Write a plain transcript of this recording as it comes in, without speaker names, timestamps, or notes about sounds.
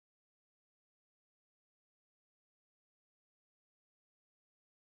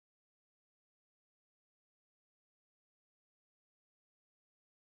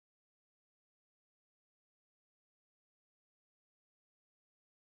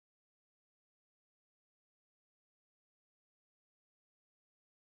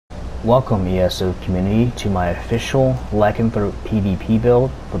Welcome ESO community to my official Lycanthrope PvP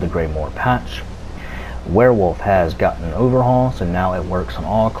build for the Greymoor patch. Werewolf has gotten an overhaul, so now it works on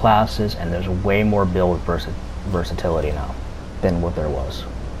all classes and there's way more build versatility now than what there was.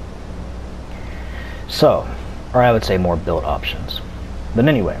 So, or I would say more build options. But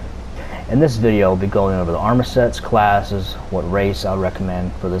anyway, in this video I'll be going over the armor sets, classes, what race I would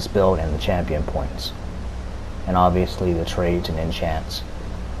recommend for this build, and the champion points. And obviously the trades and enchants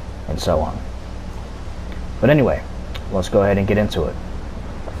and so on. But anyway, let's go ahead and get into it.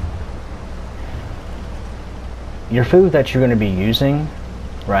 Your food that you're going to be using,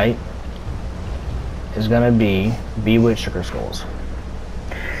 right, is going to be Bewitched Sugar Skulls.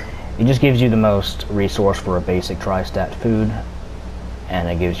 It just gives you the most resource for a basic tri-stat food, and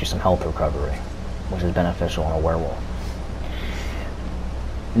it gives you some health recovery, which is beneficial on a werewolf.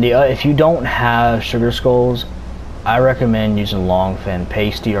 If you don't have Sugar Skulls, I recommend using Longfin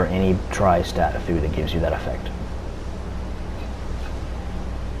Pasty or any tri-stat food that gives you that effect.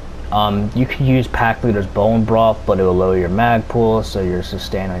 You can use Pack Leader's Bone Broth, but it will lower your mag pool, so your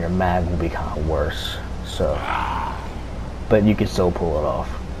sustain on your mag will be kind of worse. So, but you can still pull it off.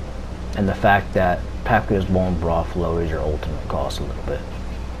 And the fact that Pack Leader's Bone Broth lowers your ultimate cost a little bit.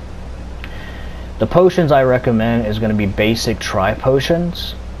 The potions I recommend is going to be basic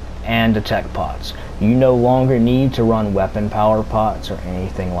tri-potions and detect pots. You no longer need to run weapon power pots or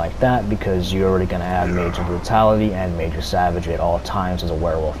anything like that because you're already going to have major brutality and major savagery at all times as a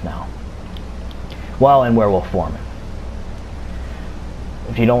werewolf now, while in werewolf form.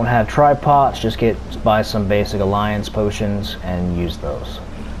 If you don't have tri-pots, just buy some basic alliance potions and use those.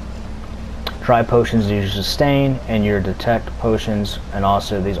 Tri-potions use your sustain and your detect potions, and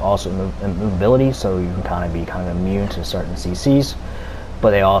also these also movability, so you can kind of immune to certain CCs. But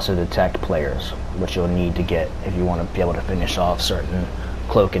they also detect players, which you'll need to get if you want to be able to finish off certain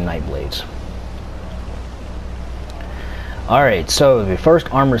Cloak and Night Blades. Alright, so the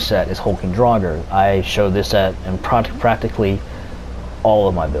first armor set is Hulking Draugr. I show this set in practically all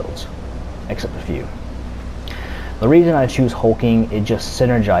of my builds, except a few. The reason I choose Hulking, it just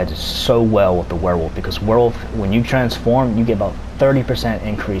synergizes so well with the Werewolf, because Werewolf, when you transform, you get about 30%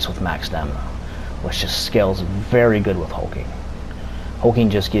 increase with max stamina, which just scales very good with Hulking.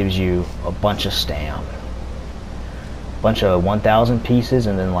 Hulking just gives you a bunch of stam, bunch of 1,000 pieces,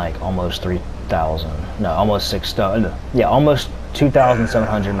 and then like almost 3,000. No, almost 6,000. Yeah, almost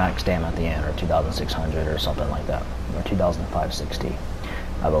 2,700 max stam at the end, or 2,600, or something like that, or 2,560,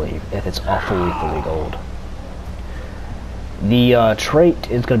 I believe, if it's fully gold. The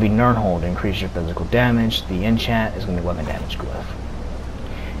trait is going to be Nernhold, to increase your physical damage. The enchant is going to be weapon damage glyph.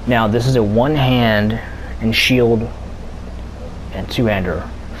 Now, this is a one-hand and shield and two-hander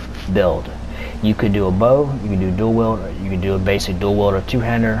build. You could do a bow, you can do dual wield, or you can do a basic dual wield or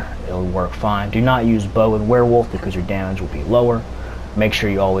two-hander. It'll work fine. Do not use bow and werewolf because your damage will be lower. Make sure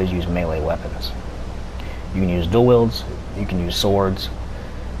you always use melee weapons. You can use dual wields, you can use swords,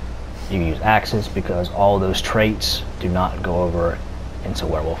 you can use axes, because all those traits do not go over into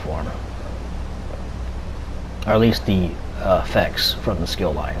werewolf form. Or at least the effects from the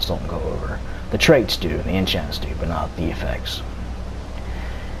skill lines don't go over. The traits do, the enchants do, but not the effects.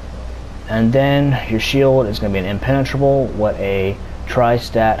 And then your shield is going to be an impenetrable, what a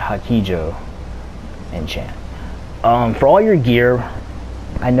tri-stat Hakijo enchant. For all your gear,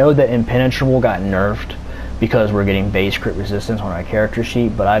 I know that impenetrable got nerfed because we're getting base crit resistance on our character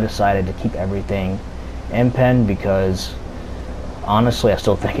sheet, but I decided to keep everything impen because honestly I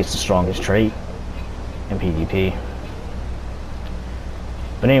still think it's the strongest trait in PvP.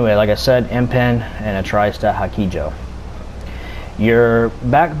 But anyway, like I said, impen and a tri-stat Hakijo. Your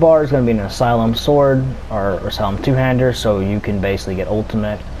back bar is going to be an Asylum Sword or Asylum two-hander, so you can basically get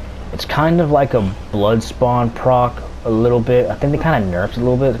ultimate. It's kind of like a Blood Spawn proc a little bit. I think they kind of nerfed it a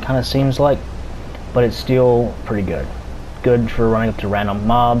little bit, it kind of seems like, but it's still pretty good. Good for running up to random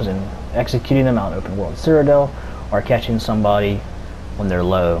mobs and executing them out in open world Cyrodiil, or catching somebody when they're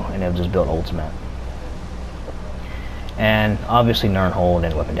low and they've just built ultimate. And obviously Nernhold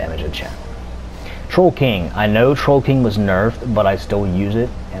and weapon damage enchant. Troll King. I know Troll King was nerfed, but I still use it,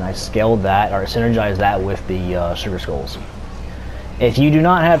 and I scaled that, or synergize that with the Sugar Skulls. If you do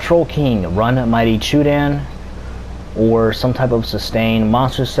not have Troll King, run Mighty Chudan, or some type of sustain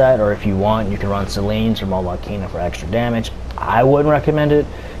monster set, or if you want, you can run Selene or Malakina for extra damage. I wouldn't recommend it,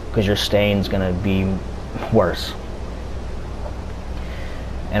 because your stain's going to be worse.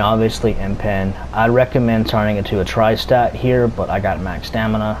 And obviously impen. I'd recommend turning it to a tri-stat here, but I got max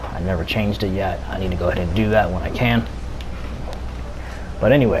stamina. I never changed it yet. I need to go ahead and do that when I can.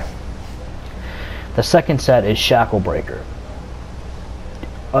 But anyway, the second set is Shacklebreaker.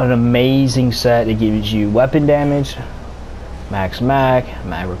 an amazing set. It gives you weapon damage, max mag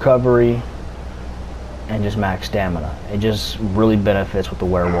recovery, and just max stamina. It just really benefits with the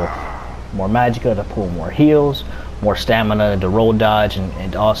werewolf. More magicka to pull more heals, more stamina to roll dodge,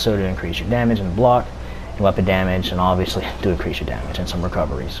 and also to increase your damage and block, and weapon damage, and obviously to increase your damage and some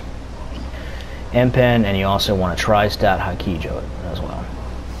recoveries. Impen, and you also want to tri-stat Hakijo it as well.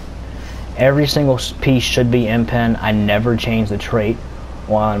 Every single piece should be impen. I never changed the trait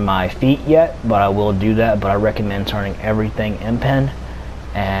on my feet yet, but I will do that. But I recommend turning everything impen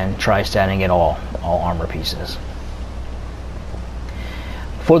and tri-statting it all armor pieces.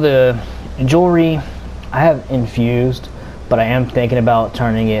 For the jewelry, I have infused, but I am thinking about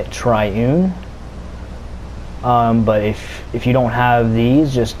turning it triune. But if you don't have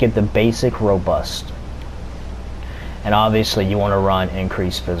these, just get the basic robust. And obviously you want to run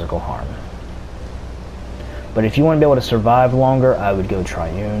increased physical harm. But if you want to be able to survive longer, I would go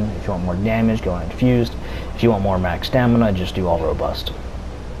triune. If you want more damage, go infused. If you want more max stamina, just do all robust.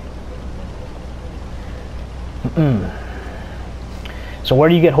 So where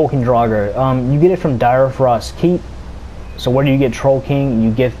do you get Hulking Draugr? You get it from Direfrost Keep. So where do you get Troll King?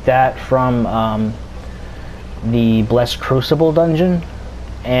 You get that from the Blessed Crucible dungeon.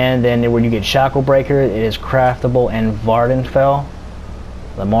 And then where you get Shacklebreaker, it is craftable in Vardenfell,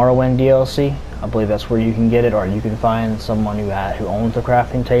 the Morrowind DLC. I believe that's where you can get it, or you can find someone who owns the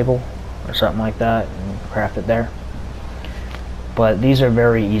crafting table or something like that and craft it there. But these are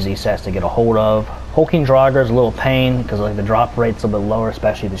very easy sets to get a hold of. Hulking Draugr is a little pain because like the drop rate's a little bit lower,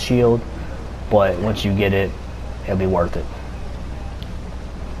 especially the shield. But once you get it, it'll be worth it.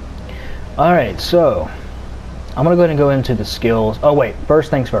 Alright, so I'm going to go ahead and go into the skills. Oh wait,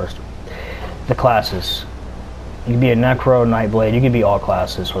 first things first. The classes. You can be a Necro, Nightblade, you can be all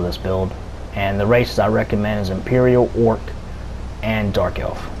classes for this build. And the races I recommend is Imperial, Orc, and Dark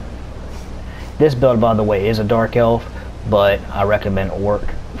Elf. This build, by the way, is a Dark Elf, but I recommend Orc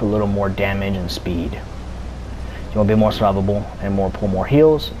for a little more damage and speed. You want to be more survivable and pull more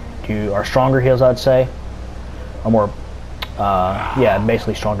heals. Or stronger heals, I'd say. Or more,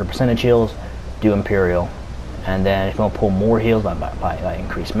 basically stronger percentage heals. Do Imperial. And then if you want to pull more heals by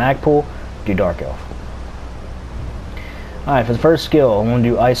increased mag pool, do Dark Elf. Alright, for the first skill, I'm going to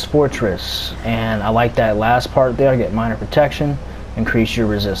do Ice Fortress, and I like that last part there. Get minor protection, increase your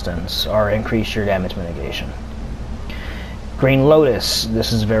resistance, or increase your damage mitigation. Green Lotus,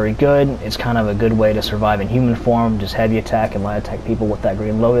 this is very good. It's kind of a good way to survive in human form, just heavy attack and light attack people with that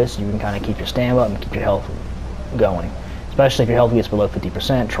Green Lotus. You can kind of keep your stamina up and keep your health going. Especially if your health gets below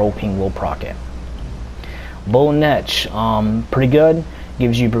 50%, Troll King will proc it. Bull Netch, pretty good.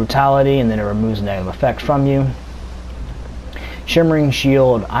 Gives you brutality and then it removes negative effects from you. Shimmering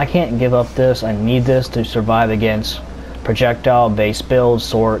Shield, I can't give up this. I need this to survive against projectile based builds,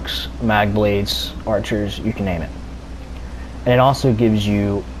 Sorks, mag blades, archers, you can name it. And it also gives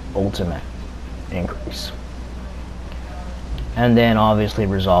you ultimate increase. And then obviously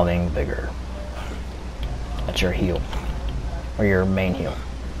Resolving Vigor. That's your heal, or your main heal.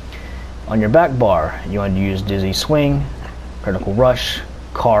 On your back bar, you want to use Dizzy Swing, Critical Rush,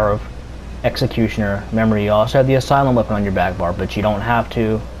 Carve, Executioner. Remember, you also have the Asylum weapon on your back bar, but you don't have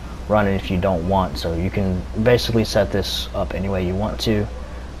to run it if you don't want. So you can basically set this up any way you want to.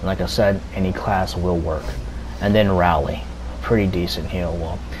 And like I said, any class will work. And then Rally, pretty decent heal.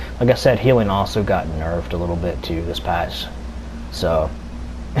 Well, like I said, healing also got nerfed a little bit too this patch. So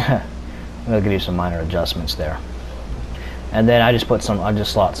I'm gonna give you some minor adjustments there. And then I just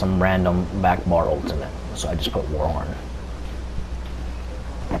slot some random back bar ultimate. So I just put Warhorn.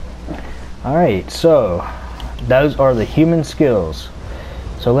 Alright, so those are the human skills.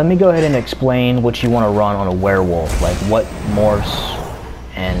 So let me go ahead and explain what you want to run on a werewolf, like what morphs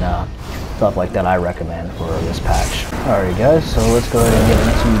and stuff like that I recommend for this patch. Alright guys, so let's go ahead and get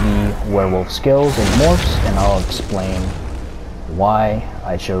into the werewolf skills and morphs, and I'll explain why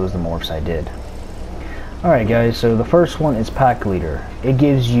I chose the morphs I did. Alright guys, so the first one is Pack Leader. It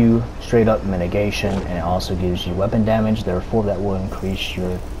gives you straight up mitigation, and it also gives you weapon damage, therefore that will increase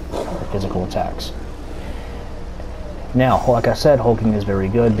your physical attacks. Now, like I said, hulking is very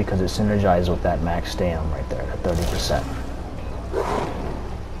good because it synergizes with that max stam right there at 30%.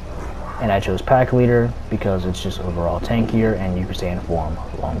 And I chose Pack Leader because it's just overall tankier and you can stay in form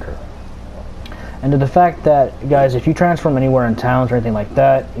longer. And to the fact that, guys, if you transform anywhere in towns or anything like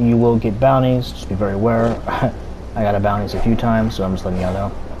that, you will get bounties. Just be very aware. I got a bounties a few times, so I'm just letting y'all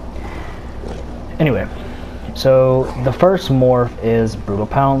know. Anyway, so the first morph is Brutal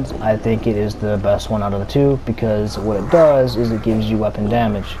Pounce. I think it is the best one out of the two because what it does is it gives you weapon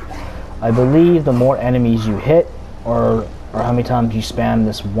damage. I believe the more enemies you hit, or or how many times you spam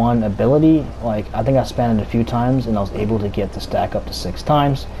this one ability. Like, I think I spammed it a few times and I was able to get the stack up to 6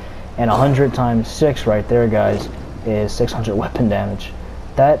 times. And 100 times 6 right there, guys, is 600 weapon damage.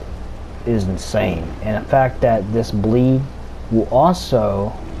 That is insane. And the fact that this bleed will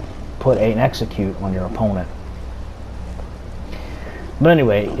also put an execute on your opponent. But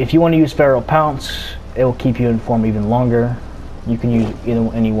anyway, if you want to use Feral Pounce, it will keep you in form even longer. You can use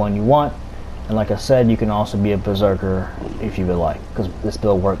any one you want. And like I said, you can also be a Berserker if you would like, because this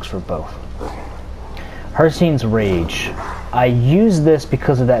build works for both. Hercine's Rage. I use this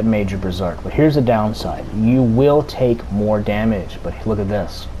because of that major Berserk, but here's the downside. You will take more damage, but look at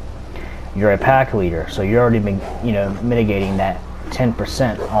this. You're a pack leader, so you're already been, mitigating that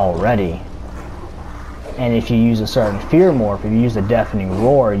 10% already. And if you use a certain fear morph, if you use the Deafening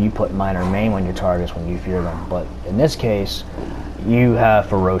Roar, you put minor maim on your targets when you fear them. But in this case, you have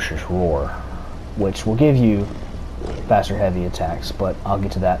Ferocious Roar, which will give you faster heavy attacks, but I'll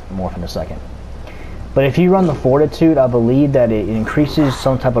get to that morph in a second. But if you run the Fortitude, I believe that it increases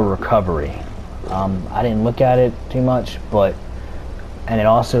some type of recovery. I didn't look at it too much, and it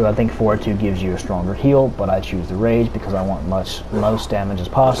also, I think Fortitude gives you a stronger heal, but I choose the Rage because I want most damage as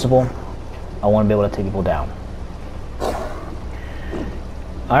possible. I want to be able to take people down.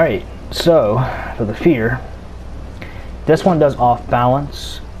 Alright, so for the Fear, this one does off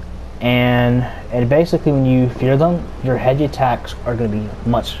balance, and basically when you fear them, your heavy attacks are going to be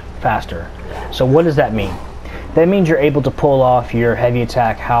much faster. So what does that mean? That means you're able to pull off your heavy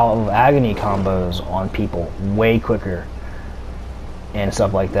attack Howl of Agony combos on people way quicker and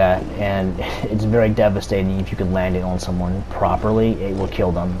stuff like that, and it's very devastating. If you can land it on someone properly, it will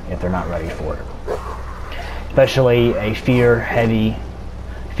kill them if they're not ready for it. Especially a fear heavy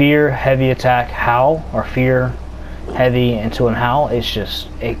attack Howl, or fear heavy into an Howl. It's just,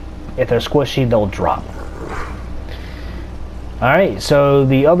 if they're squishy, they'll drop. Alright, so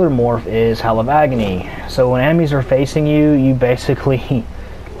the other morph is Howl of Agony. So when enemies are facing you, you basically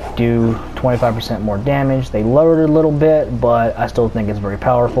do 25% more damage. They lowered it a little bit, but I still think it's very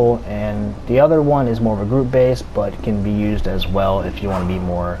powerful. And the other one is more of a group base, but can be used as well if you want to be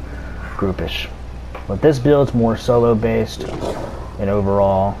more groupish. But this build's more solo based, and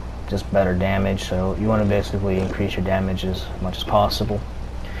overall just better damage. So you want to basically increase your damage as much as possible.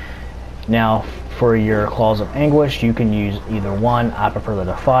 Now, for your Claws of Anguish, you can use either one. I prefer the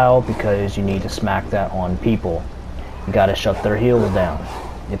Defile because you need to smack that on people. You gotta shut their heals down.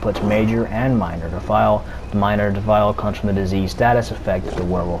 It puts major and minor Defile. The minor Defile comes from the disease status effect that the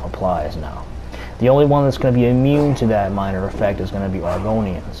Werewolf applies now. The only one that's going to be immune to that minor effect is going to be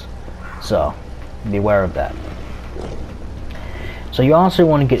Argonians. So, beware of that. So you also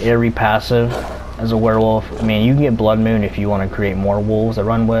want to get every passive as a Werewolf. I mean, you can get Blood Moon if you want to create more wolves to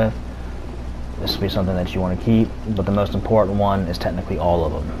run with. This will be something that you want to keep, but the most important one is technically all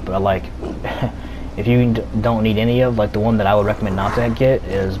of them. But I like, if you don't need any of, like the one that I would recommend not to get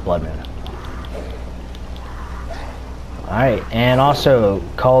is Blood Moon. Alright, and also,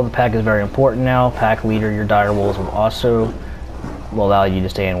 Call of the Pack is very important now. Pack Leader, your Dire Wolves will allow you to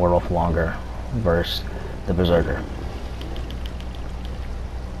stay in Werewolf longer versus the Berserker.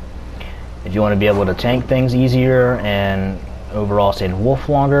 If you want to be able to tank things easier and overall stay in Wolf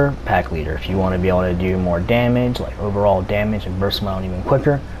longer, Pack Leader. If you want to be able to do more damage, like overall damage and burst amount even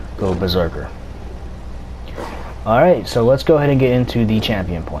quicker, go Berserker. Alright, so let's go ahead and get into the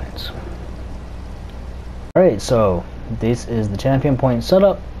champion points. Alright, so this is the champion point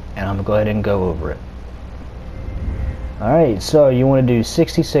setup, and I'm going to go ahead and go over it. Alright, so you want to do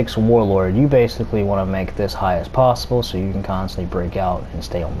 66 Warlord. You basically want to make this high as possible so you can constantly break out and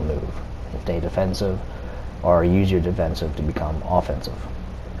stay on the move. Stay defensive, or use your defensive to become offensive,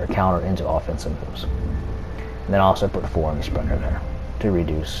 or counter into offensive moves. And then also put 4 on the Sprinter there to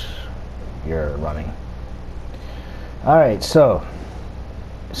reduce your running. Alright, so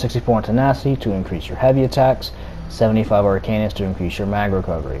 64 on Tenacity to increase your heavy attacks, 75 Arcanus to increase your mag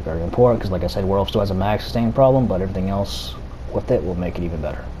recovery. Very important, because like I said, Werewolf still has a mag sustain problem, but everything else with it will make it even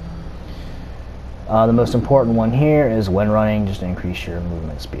better. The most important one here is when running, just to increase your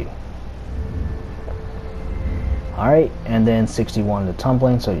movement speed. Alright, and then 61 to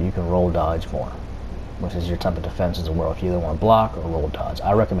Tumbling, so you can roll dodge more, which is your type of defense as well. If you either want to block or roll dodge.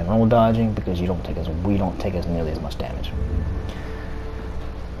 I recommend roll dodging because we don't take as nearly as much damage.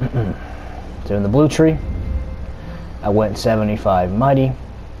 So in the blue tree, I went 75 Mighty,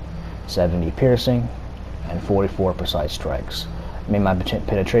 70 Piercing, and 44 Precise Strikes. I made my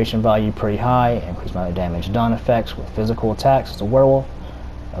penetration value pretty high, increased my damage done effects with physical attacks as a Werewolf.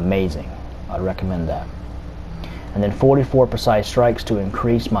 Amazing. I'd recommend that. And then 44 precise strikes to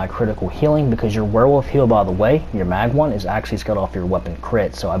increase my critical healing, because your werewolf heal, by the way, your mag one, is actually scaled off your weapon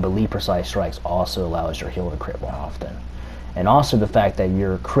crit, so I believe precise strikes also allows your heal to crit more often. And also the fact that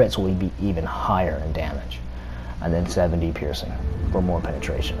your crits will be even higher in damage. And then 70 piercing for more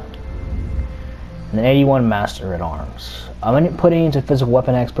penetration. And then 81 master at arms. I'm going to put it into physical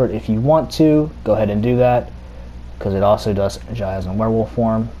weapon expert. If you want to, go ahead and do that, because it also does energize in werewolf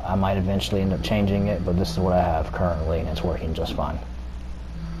form. I might eventually end up changing it, but this is what I have currently, and it's working just fine.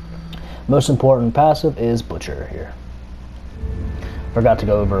 Most important passive is Butcher here. Forgot to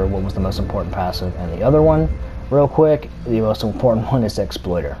go over what was the most important passive and the other one. Real quick, the most important one is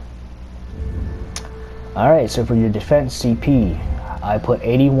Exploiter. Alright, so for your defense CP, I put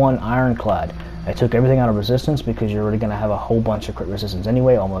 81 Ironclad. I took everything out of resistance because you're already going to have a whole bunch of crit resistance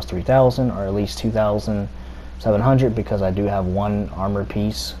anyway, almost 3,000, or at least 2,700, because I do have one armor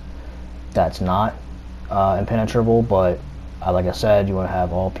piece that's not impenetrable, but like I said, you want to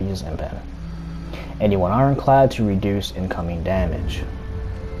have all pieces impen. 81 Ironclad to reduce incoming damage.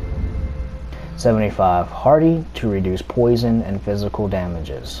 75 Hardy to reduce poison and physical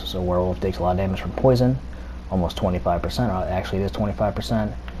damages. So Werewolf takes a lot of damage from poison, almost 25%, or actually it is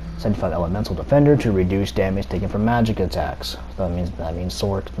 25%. 75 Elemental Defender to reduce damage taken from magic attacks. So that means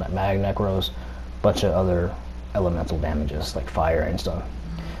sword, mag, necros, bunch of other elemental damages like fire and stuff.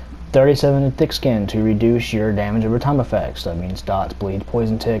 37 Thick Skin to reduce your damage over time effects. That means dots, bleed,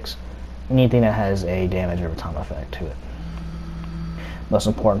 poison ticks, anything that has a damage over time effect to it. Most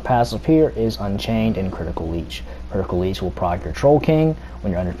important passive here is Unchained and Critical Leech. Critical Leech will proc your Troll King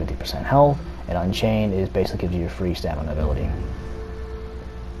when you're under 50% health, and Unchained is basically gives you a free stamina ability.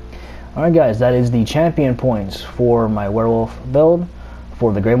 Alright guys, that is the champion points for my Werewolf build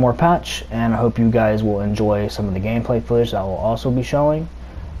for the Greymoor patch, and I hope you guys will enjoy some of the gameplay footage that I will also be showing.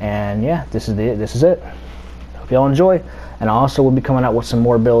 And yeah, this is it. Hope y'all enjoy, and I also will be coming out with some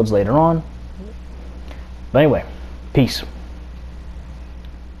more builds later on. But anyway, peace.